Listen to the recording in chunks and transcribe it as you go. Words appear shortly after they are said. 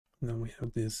Now we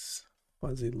have this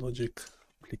Fuzzy Logic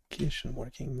application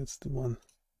working. That's the one.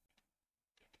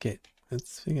 Okay,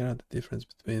 let's figure out the difference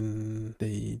between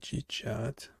the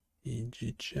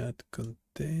EEG chat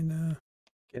container.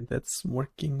 Okay, that's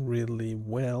working really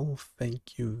well.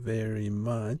 Thank you very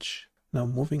much. Now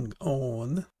moving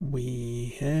on,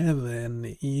 we have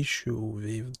an issue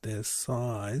with the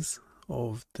size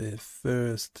of the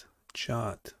first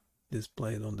chart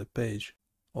displayed on the page.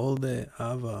 All the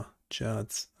other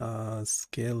charts are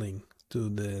scaling to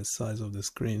the size of the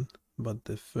screen, but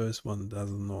the first one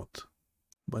does not.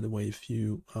 By the way, if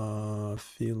you are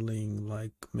feeling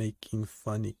like making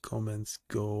funny comments,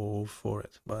 go for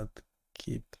it, but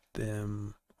keep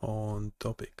them on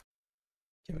topic.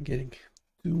 Okay, we're getting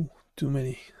too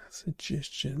many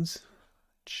suggestions.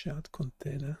 Chart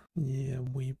container. Yeah,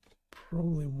 we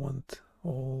probably want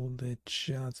all the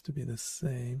charts to be the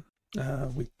same.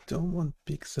 We don't want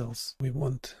pixels, we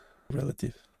want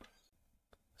relative.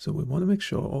 So we want to make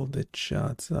sure all the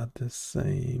charts are the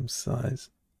same size.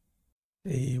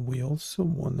 We also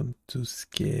want them to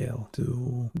scale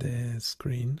to the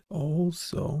screen.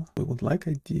 Also, we would like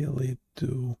ideally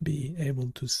to be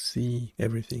able to see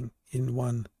everything in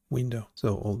one window.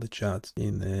 So all the charts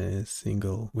in a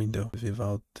single window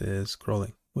without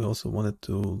scrolling. We also want it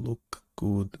to look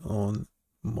good on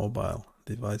mobile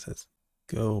devices.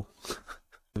 Go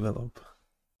develop.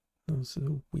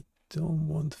 Also, we don't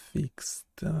want fixed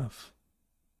stuff.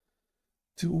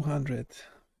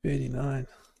 239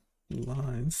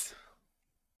 lines.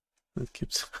 It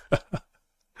keeps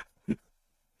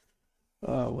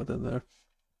what on earth?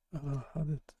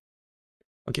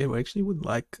 Okay, we actually would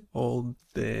like all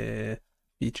the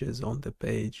features on the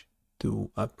page to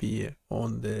appear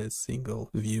on the single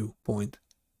viewpoint.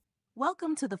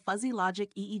 Welcome to the Fuzzy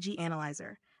Logic EEG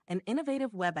Analyzer, an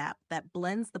innovative web app that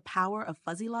blends the power of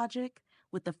fuzzy logic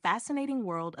with the fascinating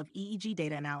world of EEG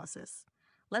data analysis.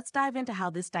 Let's dive into how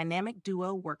this dynamic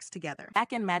duo works together.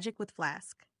 Backend magic with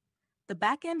Flask. The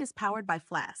backend is powered by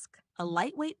Flask, a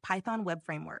lightweight Python web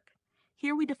framework.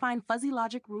 Here we define fuzzy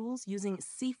logic rules using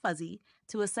cfuzzy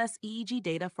to assess EEG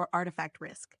data for artifact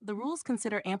risk. The rules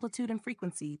consider amplitude and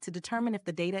frequency to determine if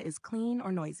the data is clean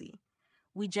or noisy.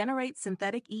 We generate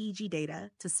synthetic EEG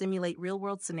data to simulate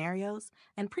real-world scenarios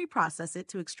and pre-process it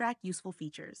to extract useful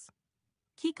features.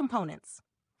 Key components.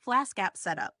 Flask app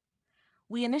setup.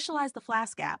 We initialize the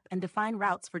Flask app and define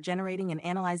routes for generating and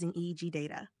analyzing EEG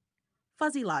data.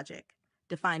 Fuzzy logic.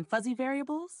 Define fuzzy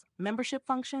variables, membership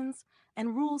functions,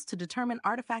 and rules to determine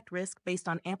artifact risk based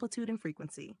on amplitude and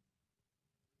frequency.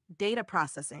 Data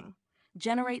processing.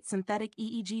 Generate synthetic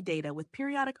EEG data with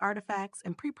periodic artifacts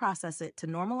and pre-process it to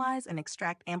normalize and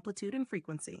extract amplitude and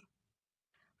frequency.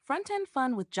 Front-end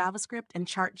fun with JavaScript and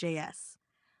Chart.js.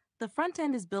 The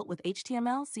front-end is built with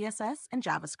HTML, CSS, and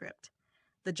JavaScript.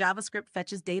 The JavaScript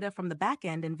fetches data from the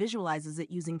backend and visualizes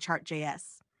it using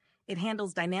Chart.js. It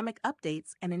handles dynamic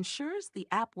updates and ensures the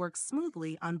app works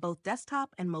smoothly on both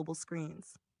desktop and mobile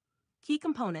screens. Key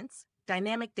components: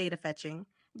 dynamic data fetching.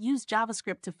 Use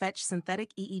JavaScript to fetch synthetic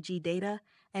EEG data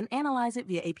and analyze it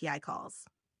via API calls.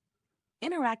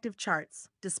 Interactive charts.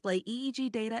 Display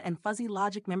EEG data and fuzzy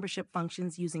logic membership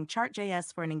functions using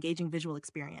Chart.js for an engaging visual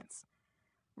experience.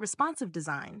 Responsive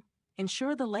design.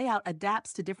 Ensure the layout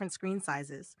adapts to different screen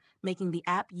sizes, making the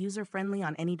app user-friendly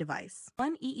on any device.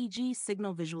 One EEG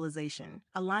signal visualization,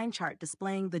 a line chart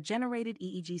displaying the generated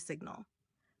EEG signal.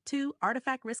 2.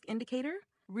 Artifact risk indicator,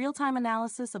 real-time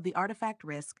analysis of the artifact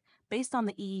risk based on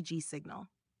the EEG signal.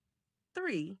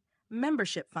 3.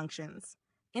 Membership functions,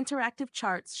 interactive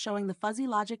charts showing the fuzzy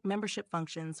logic membership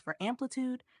functions for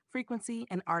amplitude, frequency,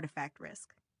 and artifact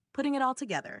risk. Putting it all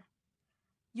together.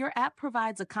 Your app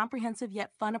provides a comprehensive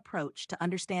yet fun approach to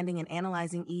understanding and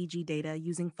analyzing EEG data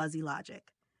using fuzzy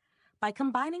logic. By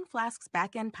combining Flask's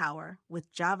backend power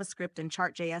with JavaScript and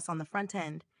Chart.js on the front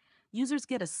end, users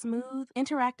get a smooth,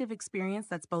 interactive experience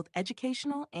that's both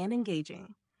educational and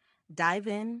engaging. Dive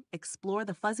in, explore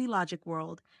the fuzzy logic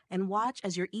world, and watch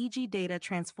as your EEG data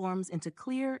transforms into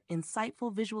clear,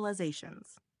 insightful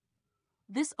visualizations.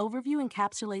 This overview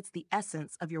encapsulates the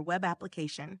essence of your web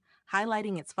application,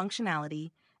 highlighting its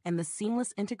functionality and the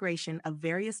seamless integration of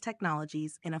various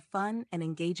technologies in a fun and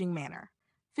engaging manner.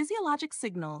 Physiologic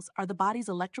signals are the body's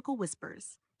electrical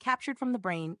whispers, captured from the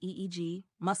brain EEG,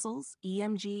 muscles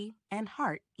EMG, and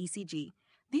heart ECG.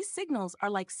 These signals are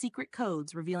like secret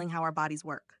codes revealing how our bodies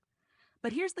work.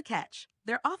 But here's the catch.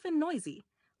 They're often noisy,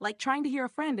 like trying to hear a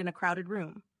friend in a crowded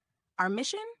room. Our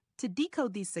mission? To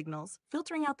decode these signals,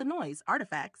 filtering out the noise,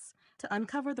 artifacts, to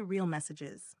uncover the real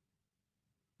messages.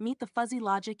 Meet the Fuzzy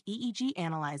Logic EEG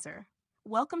Analyzer.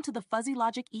 Welcome to the Fuzzy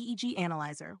Logic EEG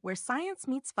Analyzer, where science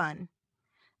meets fun.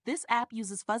 This app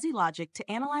uses fuzzy logic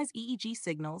to analyze EEG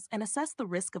signals and assess the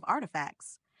risk of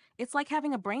artifacts. It's like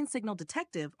having a brain signal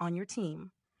detective on your team.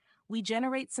 We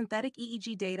generate synthetic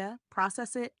EEG data,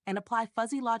 process it, and apply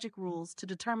fuzzy logic rules to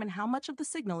determine how much of the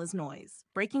signal is noise.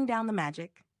 Breaking down the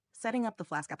magic, setting up the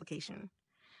Flask application.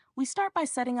 We start by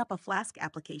setting up a Flask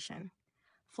application.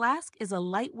 Flask is a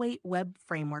lightweight web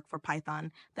framework for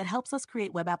Python that helps us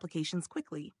create web applications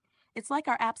quickly. It's like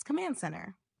our app's command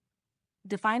center.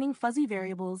 Defining fuzzy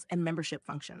variables and membership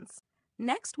functions.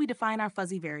 Next, we define our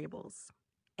fuzzy variables: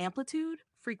 amplitude,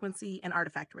 frequency, and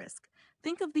artifact risk.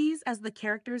 Think of these as the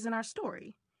characters in our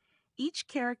story. Each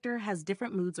character has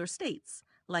different moods or states,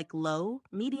 like low,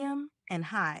 medium, and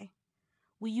high.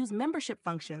 We use membership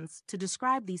functions to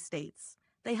describe these states.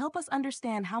 They help us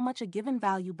understand how much a given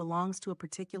value belongs to a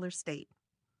particular state.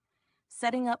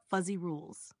 Setting up fuzzy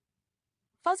rules.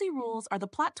 Fuzzy rules are the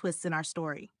plot twists in our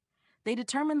story. They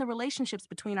determine the relationships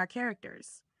between our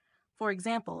characters. For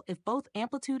example, if both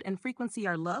amplitude and frequency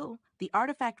are low, the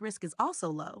artifact risk is also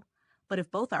low. But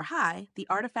if both are high, the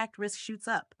artifact risk shoots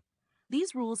up.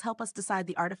 These rules help us decide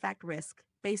the artifact risk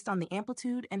based on the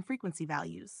amplitude and frequency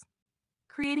values.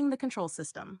 Creating the control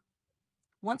system.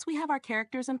 Once we have our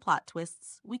characters and plot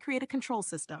twists, we create a control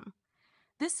system.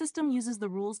 This system uses the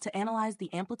rules to analyze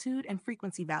the amplitude and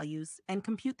frequency values and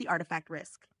compute the artifact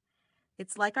risk.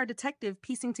 It's like our detective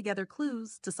piecing together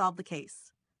clues to solve the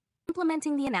case.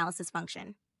 Implementing the analysis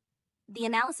function. The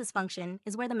analysis function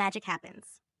is where the magic happens.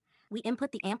 We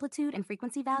input the amplitude and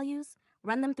frequency values,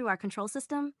 run them through our control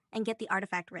system, and get the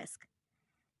artifact risk.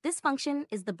 This function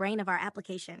is the brain of our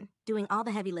application, doing all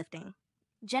the heavy lifting.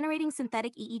 Generating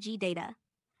synthetic EEG data.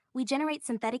 We generate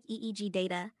synthetic EEG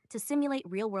data to simulate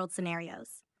real-world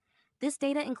scenarios. This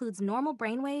data includes normal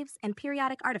brainwaves and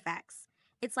periodic artifacts.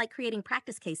 It's like creating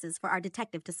practice cases for our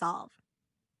detective to solve.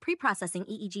 Pre-processing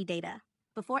EEG data.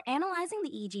 Before analyzing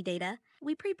the EEG data,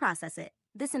 we pre-process it.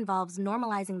 This involves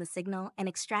normalizing the signal and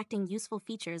extracting useful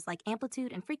features like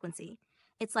amplitude and frequency.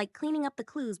 It's like cleaning up the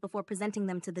clues before presenting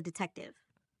them to the detective.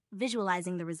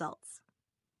 Visualizing the results.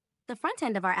 The front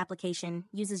end of our application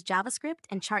uses JavaScript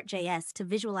and Chart.js to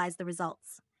visualize the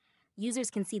results.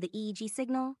 Users can see the EEG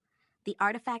signal, the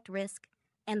artifact risk,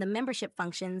 and the membership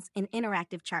functions in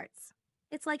interactive charts.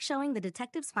 It's like showing the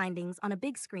detective's findings on a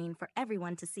big screen for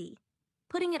everyone to see.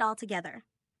 Putting it all together.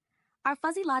 Our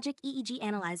Fuzzy Logic EEG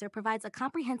Analyzer provides a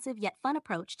comprehensive yet fun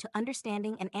approach to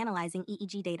understanding and analyzing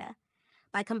EEG data.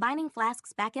 By combining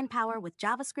Flask's backend power with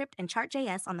JavaScript and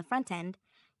Chart.js on the front end,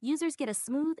 users get a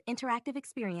smooth, interactive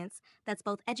experience that's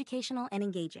both educational and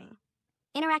engaging.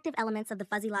 Interactive elements of the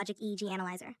Fuzzy Logic EEG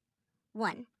Analyzer.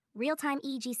 1. Real-time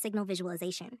EEG signal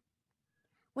visualization.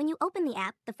 When you open the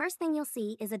app, the first thing you'll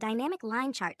see is a dynamic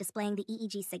line chart displaying the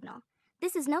EEG signal.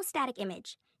 This is no static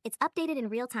image. It's updated in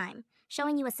real time,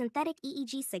 showing you a synthetic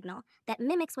EEG signal that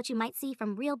mimics what you might see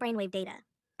from real brainwave data.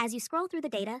 As you scroll through the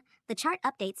data, the chart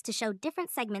updates to show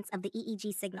different segments of the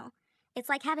EEG signal. It's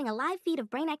like having a live feed of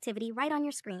brain activity right on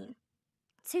your screen.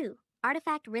 2.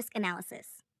 Artifact risk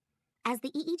analysis. As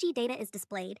the EEG data is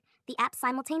displayed, the app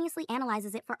simultaneously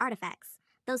analyzes it for artifacts,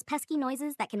 those pesky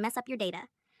noises that can mess up your data.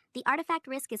 The artifact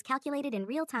risk is calculated in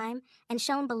real time and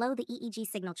shown below the EEG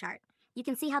signal chart. You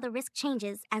can see how the risk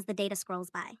changes as the data scrolls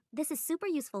by. This is super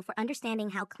useful for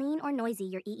understanding how clean or noisy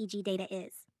your EEG data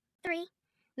is. 3.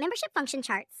 Membership function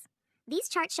charts. These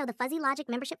charts show the fuzzy logic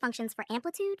membership functions for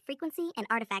amplitude, frequency, and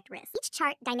artifact risk. Each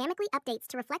chart dynamically updates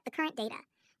to reflect the current data.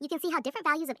 You can see how different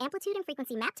values of amplitude and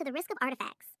frequency map to the risk of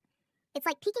artifacts. It's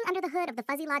like peeking under the hood of the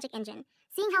fuzzy logic engine,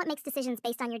 seeing how it makes decisions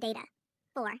based on your data.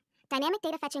 4. Dynamic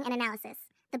data fetching and analysis.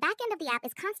 The backend of the app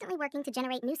is constantly working to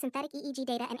generate new synthetic EEG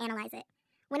data and analyze it.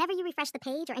 Whenever you refresh the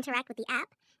page or interact with the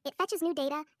app, it fetches new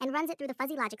data and runs it through the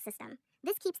fuzzy logic system.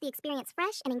 This keeps the experience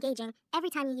fresh and engaging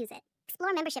every time you use it.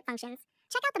 Explore membership functions.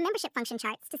 Check out the membership function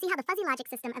charts to see how the fuzzy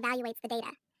logic system evaluates the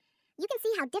data. You can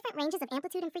see how different ranges of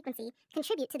amplitude and frequency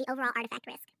contribute to the overall artifact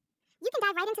risk. You can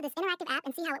dive right into this interactive app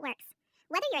and see how it works.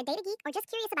 Whether you're a data geek or just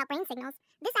curious about brain signals,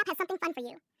 this app has something fun for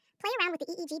you. Play around with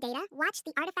the EEG data, watch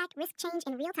the artifact risk change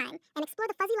in real time, and explore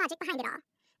the fuzzy logic behind it all.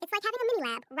 It's like having a mini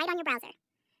lab right on your browser.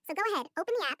 So go ahead,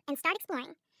 open the app, and start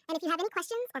exploring. And if you have any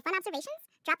questions or fun observations,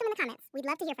 drop them in the comments. We'd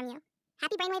love to hear from you.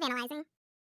 Happy brainwave analyzing.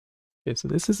 Okay, so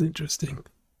this is interesting.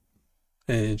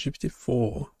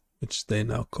 GPT-4, which they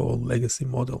now call legacy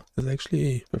model, is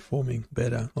actually performing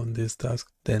better on this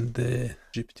task than the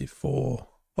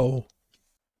GPT-4o.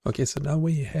 Okay, so now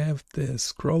we have the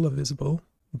scroller visible,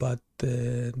 but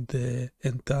the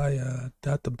entire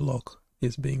data block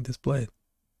is being displayed.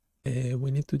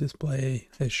 We need to display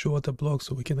a shorter block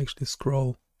so we can actually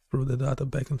scroll through the data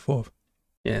back and forth.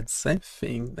 Yeah, it's the same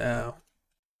thing now.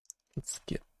 Let's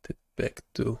get it back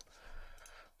to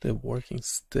the working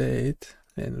state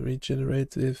and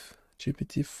regenerative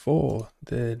GPT-4,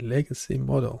 the legacy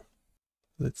model.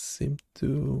 Let's seem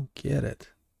to get it.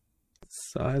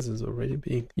 Size is already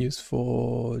being used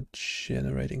for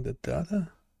generating the data.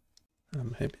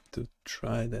 I'm happy to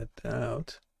try that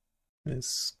out. Let's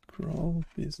scroll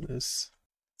business,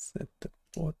 set the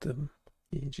bottom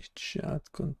EEG chart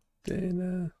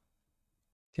container.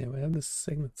 Okay, we have the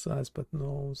segment size but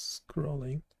no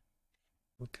scrolling.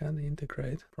 We can't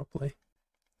integrate properly.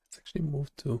 Let's actually move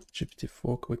to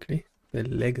GPT-4 quickly. The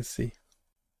legacy.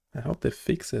 I hope they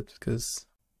fix it because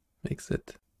it makes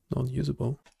it not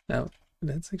usable. Now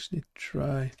let's actually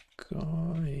try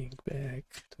going back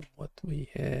to what we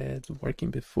had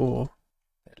working before.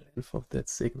 The length of that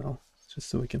signal, just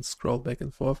so we can scroll back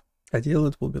and forth. Ideally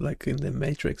it will be like in the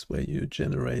matrix where you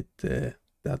generate the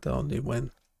data only when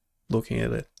looking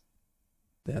at it.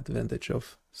 The advantage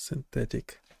of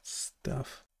synthetic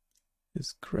stuff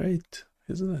is great,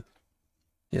 isn't it?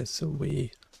 Yes, so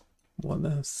we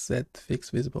wanna set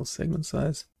fixed visible segment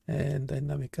size and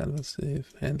dynamic canvas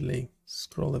if handling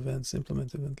scroll events,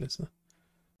 implement event listener.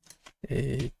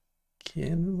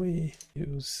 Can we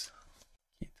use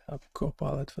GitHub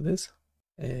Copilot for this?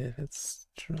 Let's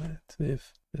try it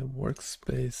with the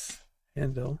workspace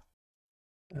handle.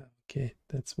 Okay,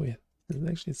 that's weird. It's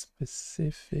actually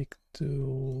specific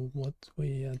to what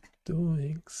we are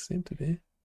doing, seem to be.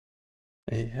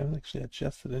 I haven't actually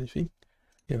adjusted anything.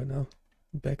 Yeah, now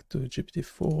back to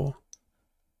GPT-4.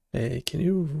 Can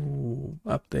you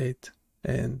update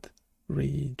and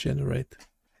regenerate?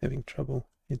 Having trouble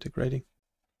integrating.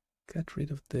 Got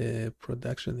rid of the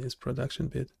production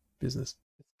bit business.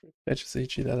 Fetches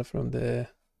EEG data from there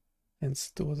and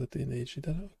stores it in EEG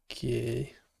data.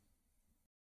 Okay.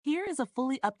 Here is a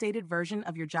fully updated version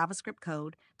of your JavaScript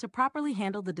code to properly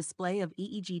handle the display of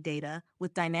EEG data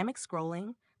with dynamic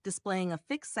scrolling, displaying a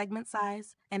fixed segment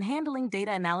size, and handling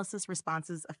data analysis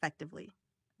responses effectively.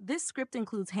 This script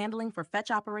includes handling for fetch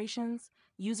operations,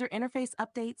 user interface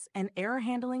updates, and error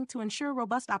handling to ensure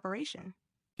robust operation.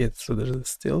 Yes, so there's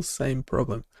still same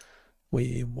problem.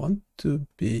 We want to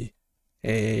be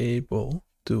able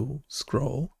to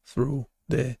scroll through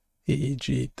the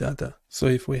EEG data. So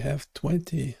if we have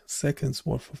 20 seconds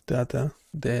worth of data,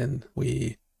 then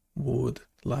we would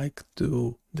like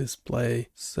to display,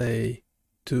 say,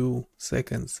 2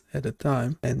 seconds at a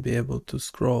time and be able to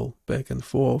scroll back and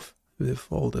forth with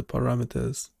all the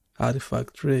parameters,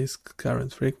 artifact risk,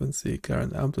 current frequency,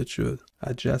 current amplitude,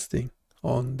 adjusting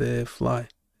on the fly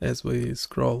as we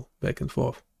scroll back and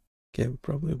forth. Okay, we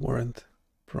probably weren't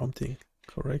prompting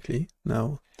correctly.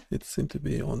 Now it seemed to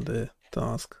be on the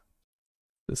task.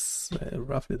 This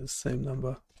roughly the same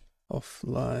number of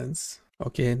lines.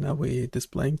 Okay, now we're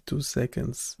displaying 2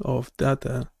 seconds of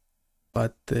data,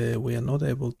 but we are not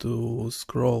able to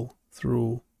scroll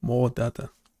through more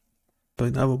data. So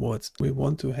in other words, we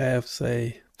want to have,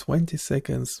 say, 20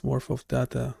 seconds worth of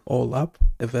data all up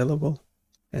available,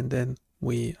 and then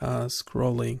we are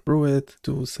scrolling through it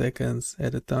 2 seconds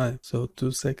at a time, so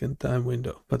 2-second time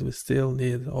window, but we still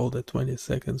need all the 20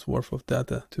 seconds worth of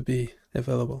data to be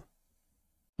available.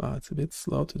 It's a bit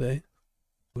slow today.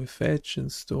 We fetch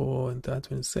and store entire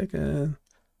 20 seconds.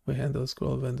 We handle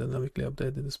scroll event, dynamically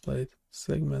update the displayed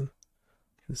segment.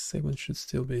 The segment should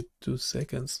still be 2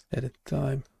 seconds at a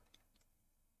time.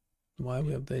 Why are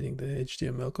we updating the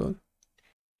HTML code?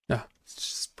 It's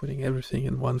just putting everything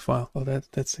in one file. Well,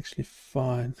 that's actually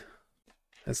fine.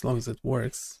 As long as it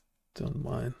works. Don't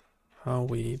mind how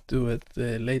we do it.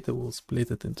 Later we'll split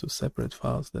it into separate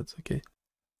files. That's okay.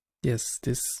 Yes,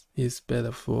 this is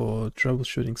better for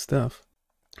troubleshooting stuff.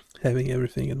 Having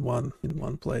everything in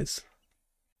one place.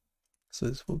 So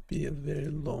this will be a very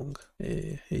long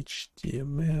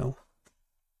HTML.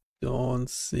 Don't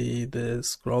see the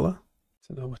scroller.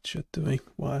 I don't know what you're doing.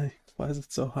 Why is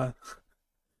it so hard?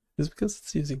 It's because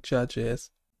it's using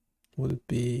Chart.js. Would it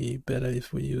be better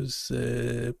if we use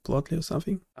Plotly or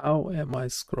something? How am I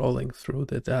scrolling through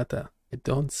the data? I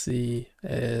don't see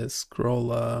a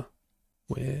scroller.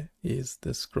 Where is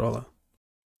the scroller?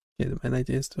 Okay, the main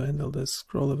idea is to handle the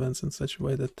scroll events in such a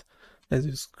way that as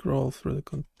you scroll through the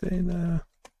container,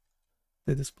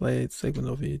 the displayed segment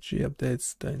of EEG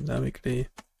updates dynamically.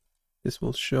 This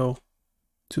will show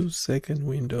 2-second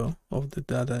window of the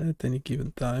data at any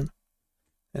given time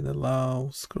and allow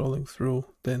scrolling through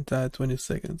the entire 20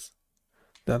 seconds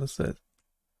data set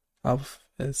half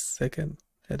a second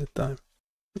at a time.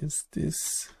 Is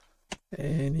this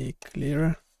any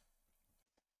clearer?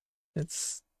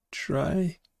 Let's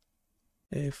try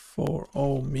a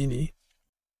 4.0 mini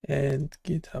and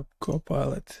GitHub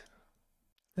Copilot.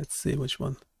 Let's see which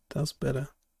one does better.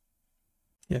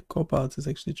 Yeah, Copilot is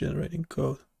actually generating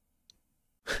code.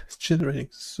 It's generating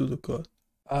pseudocode.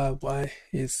 Why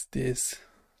is this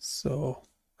so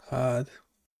hard?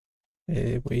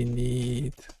 We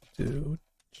need to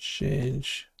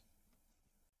change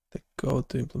the code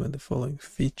to implement the following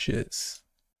features.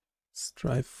 Let's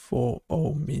try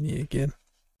 4.0 mini again.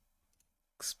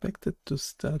 Expected to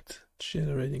start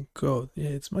generating code.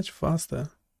 Yeah, it's much faster.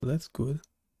 That's good.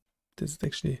 Is it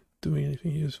actually doing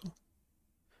anything useful?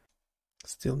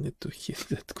 Still need to hit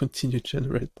that continue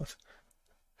generate button.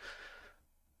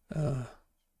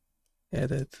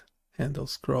 Edit, handle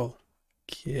scroll.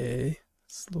 Okay,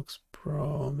 this looks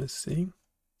promising.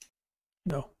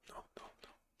 No.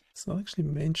 It's not actually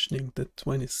mentioning the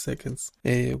 20 seconds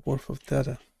worth of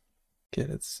data. Okay,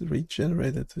 let's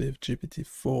regenerate it with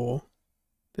GPT-4,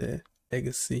 the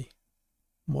legacy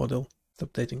model. It's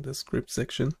updating the script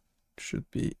section. Should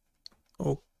be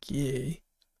okay.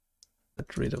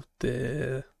 Get rid of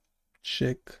the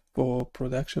check for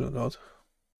production or not.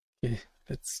 Okay,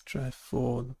 let's try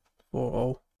 4.0.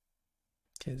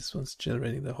 Okay, this one's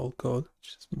generating the whole code,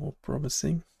 which is more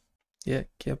promising. Yeah,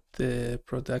 kept the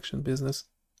production business.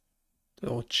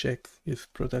 Or check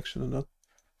if production or not.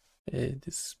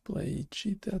 Display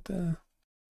G data.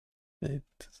 It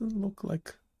doesn't look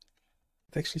like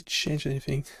it actually changed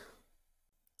anything.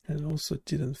 And also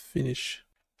didn't finish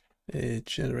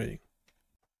generating.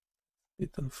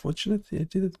 It's unfortunate. I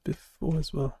did it before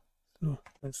as well. So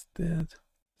that's that.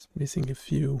 It's missing a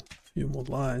few more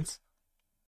lines.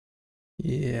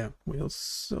 Yeah, we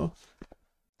also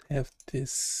have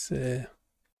this.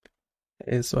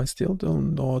 So I still do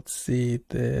not see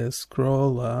the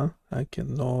scroller. I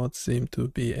cannot seem to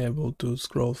be able to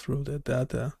scroll through the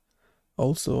data.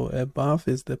 Also above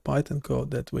is the Python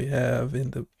code that we have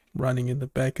running in the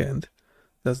backend.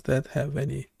 Does that have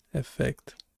any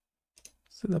effect?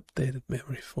 It's an updated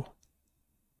memory for.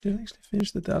 Did I actually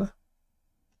finish the data?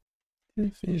 Did I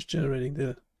finish generating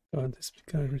data? Oh, this is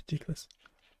becoming ridiculous.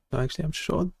 No, actually, I'm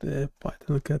sure the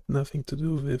Python got nothing to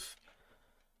do with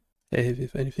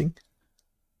anything.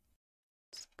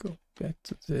 Let's go back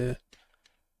to the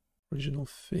original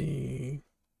thing.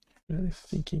 Really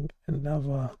thinking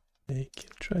another. I can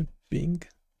try Bing.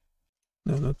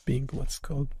 No, not Bing. What's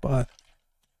called? But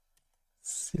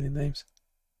silly names.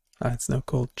 It's now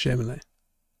called Gemini.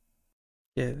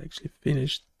 Yeah, it actually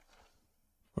finished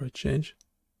for a change.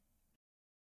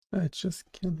 I just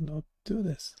cannot do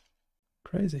this.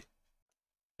 Crazy.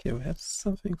 Okay, we have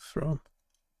something from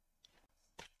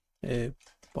a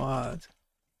bot.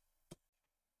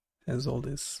 Has all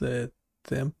these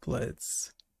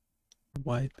templates.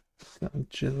 Why can't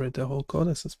generate the whole code?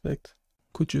 I suspect.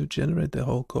 Could you generate the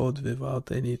whole code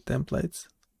without any templates?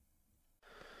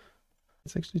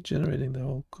 It's actually generating the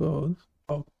whole code.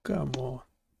 Oh, come on.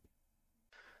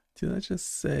 Did I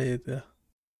just say the...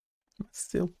 Am I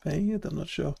still paying it? I'm not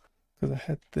sure. Because I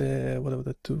had the, whatever,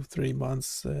 the 2-3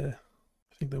 months. I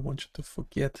think they want you to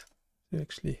forget to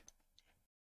actually...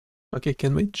 Okay,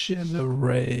 can we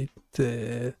generate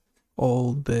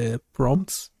all the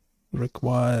prompts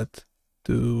required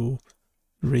to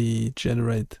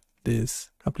regenerate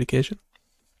this application?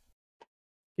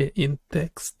 In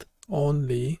text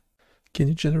only, can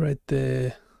you generate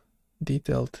the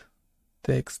detailed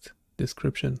text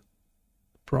description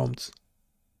prompts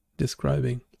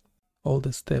describing all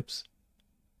the steps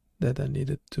that are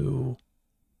needed to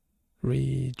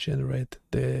regenerate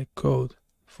the code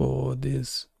for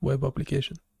this web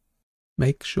application?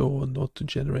 Make sure not to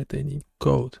generate any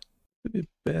code. It would be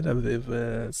better with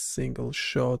a single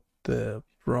shot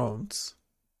prompts.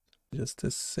 Just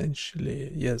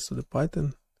essentially, yeah, so the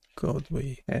Python code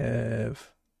we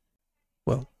have,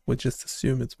 well, we just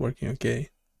assume it's working okay.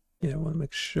 Yeah, I want to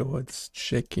make sure it's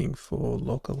checking for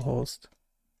localhost.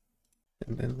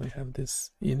 And then we have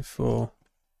this info.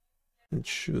 It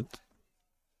should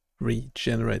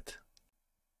regenerate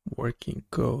working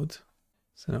code.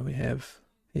 So now we have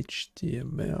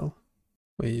HTML.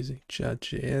 We're using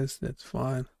Chart.js, that's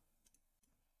fine.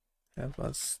 Have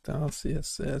a style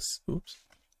CSS. Oops.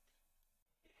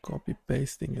 Copy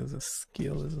pasting is a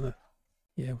skill, isn't it?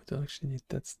 Yeah, we don't actually need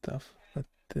that stuff. But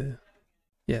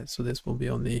yeah, so this will be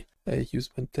only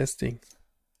used when testing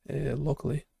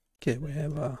locally. Okay, we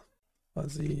have a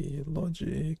Fuzzy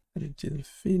Logic, and it didn't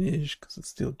finish because it's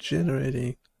still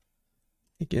generating.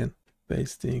 Again,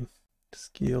 pasting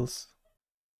skills.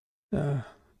 This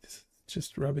is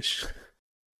just rubbish.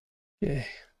 Yeah,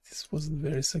 this wasn't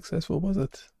very successful, was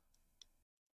it?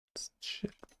 Let's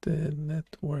check the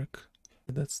network.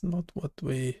 That's not what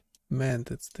we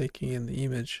meant. It's taking an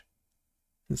image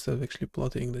instead of actually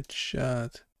plotting the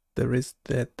chart. There is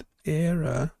that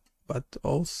error, but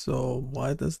also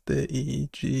why does the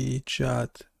EEG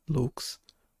chart looks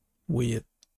weird?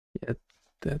 Yet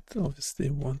that obviously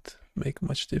won't make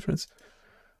much difference.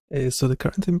 So the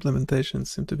current implementations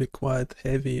seem to be quite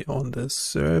heavy on the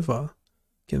server.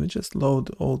 Can we just load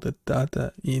all the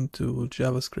data into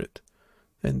JavaScript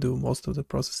and do most of the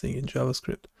processing in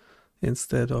JavaScript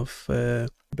instead of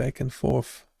back and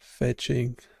forth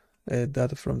fetching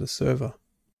data from the server?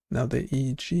 Now the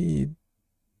EEG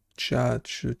chart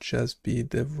should just be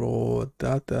the raw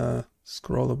data,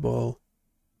 scrollable.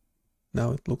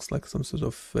 Now it looks like some sort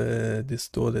of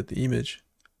distorted image.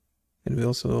 And we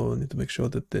also need to make sure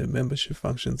that the membership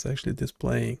function is actually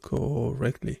displaying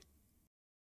correctly.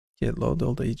 Yeah, load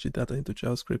all the EEG data into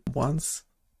JavaScript once.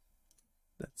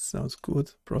 That sounds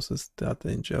good. Process data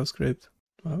in JavaScript.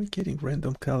 Why are we getting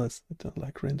random colors? I don't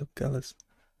like random colors.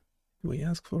 We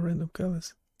ask for random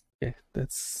colors. Okay,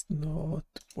 that's not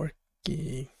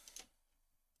working.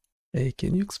 Hey,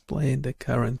 can you explain the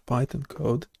current Python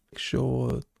code? Make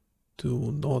sure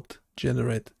to not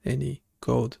generate any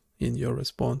code in your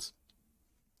response.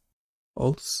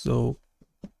 Also,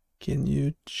 can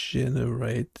you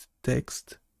generate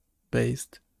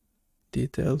text-based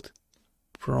detailed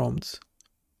prompts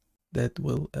that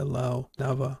will allow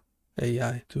Nava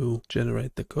AI to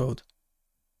generate the code?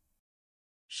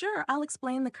 Sure, I'll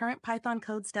explain the current Python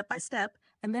code step by step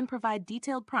and then provide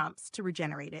detailed prompts to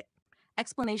regenerate it.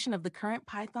 Explanation of the current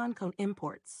Python code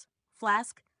imports: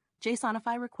 Flask,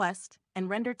 JSONify request, and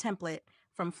render template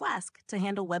from Flask to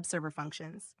handle web server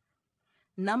functions.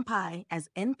 NumPy as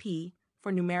NP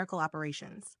for numerical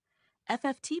operations.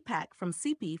 FFTPack from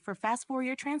CP for fast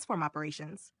Fourier transform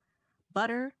operations.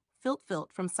 Butter,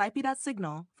 filtfilt from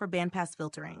scipy.signal for bandpass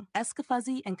filtering.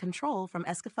 Escafuzzy and control from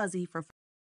escafuzzy for...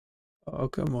 Oh,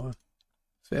 come on.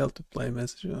 Failed to play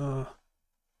message. Oh,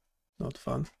 not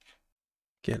fun.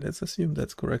 Okay, let's assume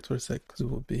that's correct for a sec, because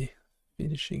we'll be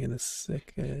finishing in a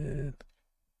second.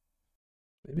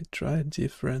 Maybe try a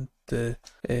different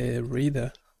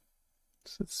reader.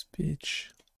 Set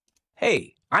speech.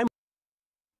 Hey, I'm...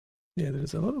 Yeah,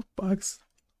 there's a lot of bugs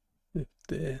with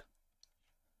the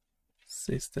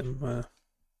system.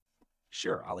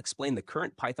 Sure, I'll explain the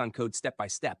current Python code step by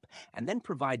step and then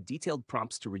provide detailed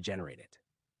prompts to regenerate it.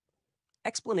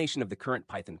 Explanation of the current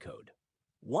Python code.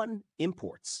 1.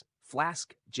 Imports: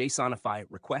 Flask, JSONify,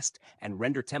 request, and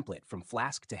render template from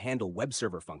Flask to handle web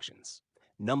server functions.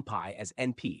 NumPy as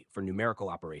NP for numerical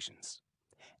operations.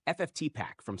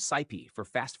 FFTPack from scipy for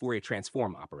fast Fourier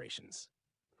transform operations.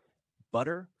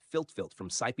 Butter, filtfilt from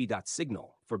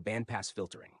scipy.signal for bandpass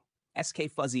filtering.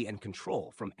 skfuzzy and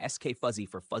control from skfuzzy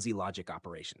for fuzzy logic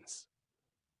operations.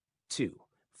 2.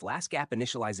 Flask app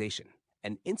initialization.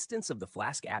 An instance of the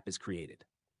Flask app is created.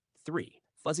 3.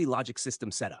 Fuzzy logic system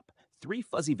setup. 3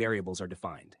 fuzzy variables are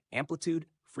defined: amplitude,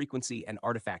 frequency, and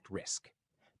artifact risk.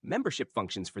 Membership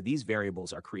functions for these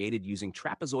variables are created using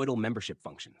trapezoidal membership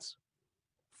functions.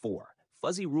 4.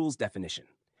 Fuzzy rules definition.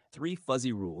 3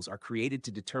 fuzzy rules are created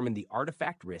to determine the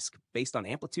artifact risk based on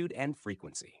amplitude and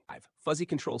frequency. 5. Fuzzy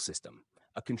control system.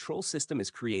 A control system is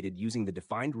created using the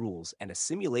defined rules and a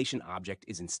simulation object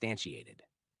is instantiated.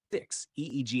 6.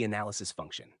 EEG analysis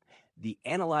function. The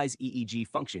analyze EEG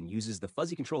function uses the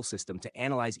fuzzy control system to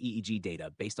analyze EEG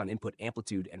data based on input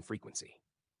amplitude and frequency.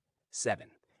 7.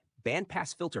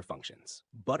 Bandpass filter functions.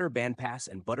 Butter bandpass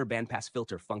and butter bandpass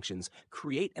filter functions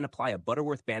create and apply a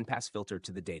Butterworth bandpass filter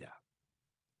to the data.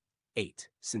 8.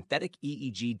 Synthetic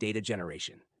EEG data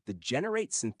generation. The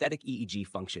generate synthetic EEG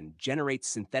function generates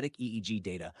synthetic EEG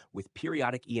data with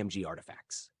periodic EMG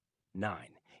artifacts. 9.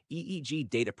 EEG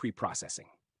data preprocessing.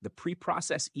 The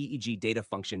preprocess EEG data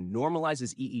function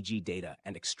normalizes EEG data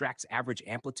and extracts average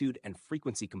amplitude and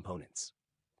frequency components.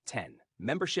 10.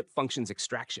 Membership functions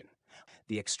extraction.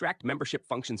 The extract membership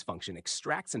functions function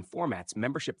extracts and formats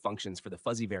membership functions for the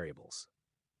fuzzy variables.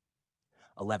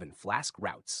 11. Flask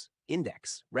routes.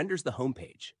 Index renders the home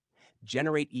page.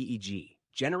 Generate EEG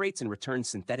generates and returns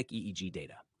synthetic EEG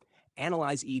data.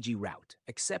 Analyze EEG route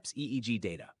accepts EEG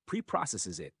data,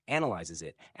 preprocesses it, analyzes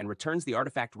it, and returns the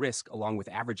artifact risk along with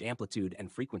average amplitude and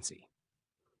frequency.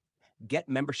 Get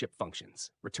membership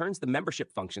functions returns the membership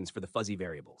functions for the fuzzy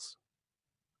variables.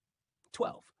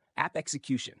 12. App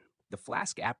execution. The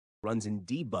Flask app runs in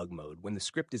debug mode when the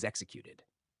script is executed.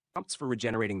 Prompts for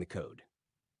regenerating the code.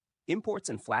 Imports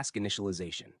and Flask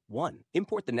initialization. 1.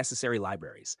 Import the necessary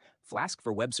libraries: Flask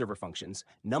for web server functions,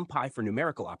 NumPy for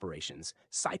numerical operations,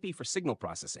 scipy for signal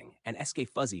processing, and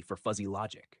skfuzzy for fuzzy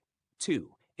logic.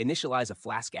 2. Initialize a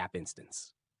Flask app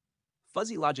instance.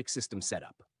 Fuzzy logic system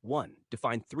setup. 1.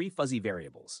 Define 3 fuzzy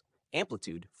variables: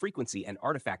 amplitude, frequency, and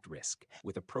artifact risk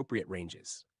with appropriate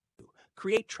ranges. 2.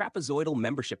 Create trapezoidal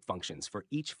membership functions for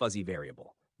each fuzzy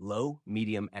variable, low,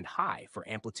 medium, and high for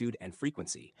amplitude and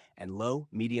frequency, and low,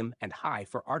 medium, and high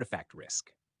for artifact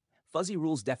risk. Fuzzy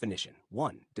rules definition.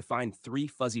 1. Define 3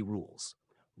 fuzzy rules.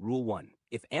 Rule 1.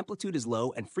 If amplitude is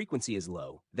low and frequency is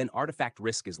low, then artifact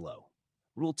risk is low.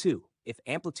 Rule 2. If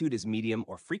amplitude is medium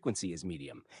or frequency is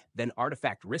medium, then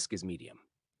artifact risk is medium.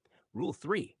 Rule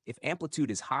 3. If amplitude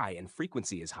is high and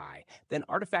frequency is high, then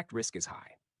artifact risk is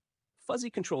high. Fuzzy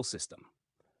control system.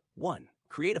 1.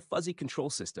 Create a fuzzy control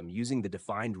system using the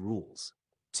defined rules.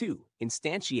 2.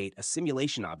 Instantiate a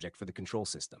simulation object for the control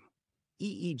system.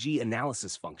 EEG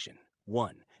analysis function.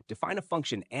 1. Define a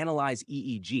function analyze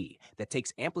EEG that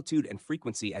takes amplitude and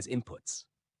frequency as inputs.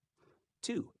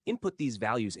 2. Input these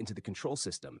values into the control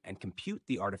system and compute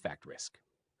the artifact risk.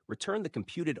 Return the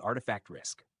computed artifact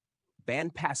risk.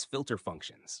 Bandpass filter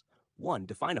functions. 1.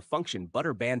 Define a function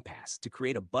butterBandPass to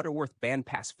create a Butterworth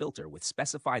bandpass filter with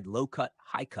specified low cut,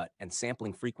 high cut, and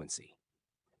sampling frequency.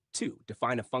 2.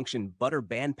 Define a function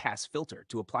butterBandPass filter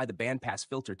to apply the bandpass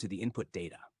filter to the input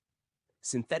data.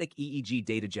 Synthetic EEG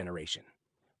data generation.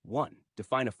 1.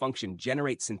 Define a function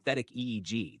generate synthetic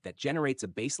EEG that generates a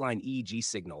baseline EEG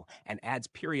signal and adds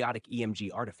periodic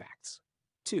EMG artifacts.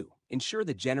 2. Ensure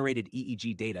the generated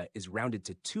EEG data is rounded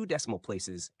to 2 decimal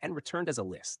places and returned as a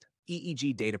list.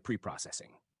 EEG data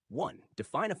preprocessing. 1.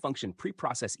 Define a function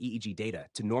preprocess EEG data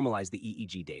to normalize the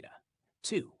EEG data.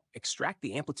 2. Extract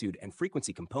the amplitude and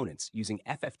frequency components using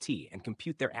FFT and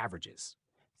compute their averages.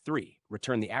 3.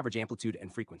 Return the average amplitude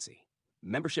and frequency.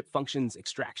 Membership functions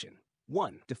extraction.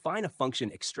 1. Define a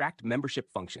function extract membership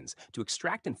functions to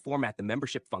extract and format the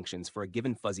membership functions for a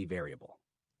given fuzzy variable.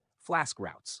 Flask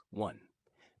routes. 1.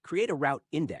 Create a route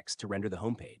index to render the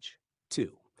homepage.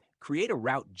 2. Create a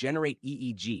route generate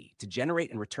EEG to generate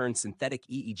and return synthetic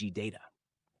EEG data.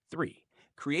 3.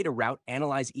 Create a route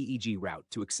analyze EEG route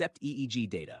to accept EEG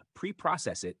data,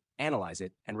 pre-process it, analyze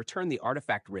it, and return the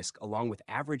artifact risk along with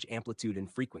average amplitude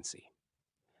and frequency.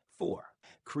 4.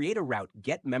 Create a route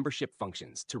get membership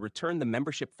functions to return the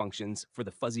membership functions for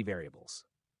the fuzzy variables.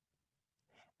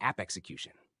 App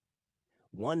execution.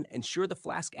 1. Ensure the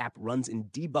Flask app runs in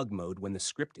debug mode when the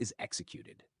script is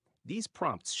executed. These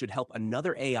prompts should help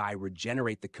another AI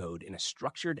regenerate the code in a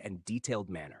structured and detailed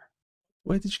manner.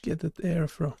 Where did you get that error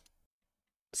from?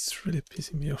 It's really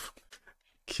pissing me off.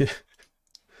 What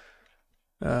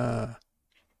are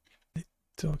you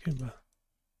talking about?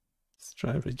 Let's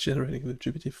try regenerating with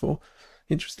GPT-4.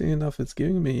 Interesting enough, it's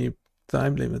giving me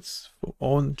time limits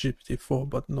on GPT-4,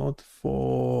 but not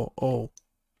for all.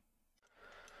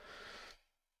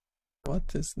 But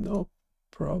there's no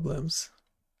problems,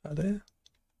 are there?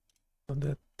 Oh,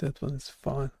 that one is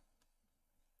fine.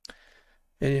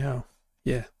 Anyhow,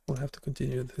 yeah, we'll have to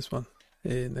continue this one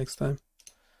next time.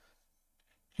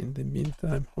 In the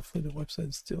meantime, hopefully the website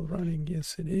is still running.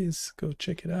 Yes, it is. Go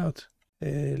check it out.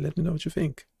 Let me know what you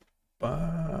think.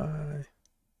 Bye.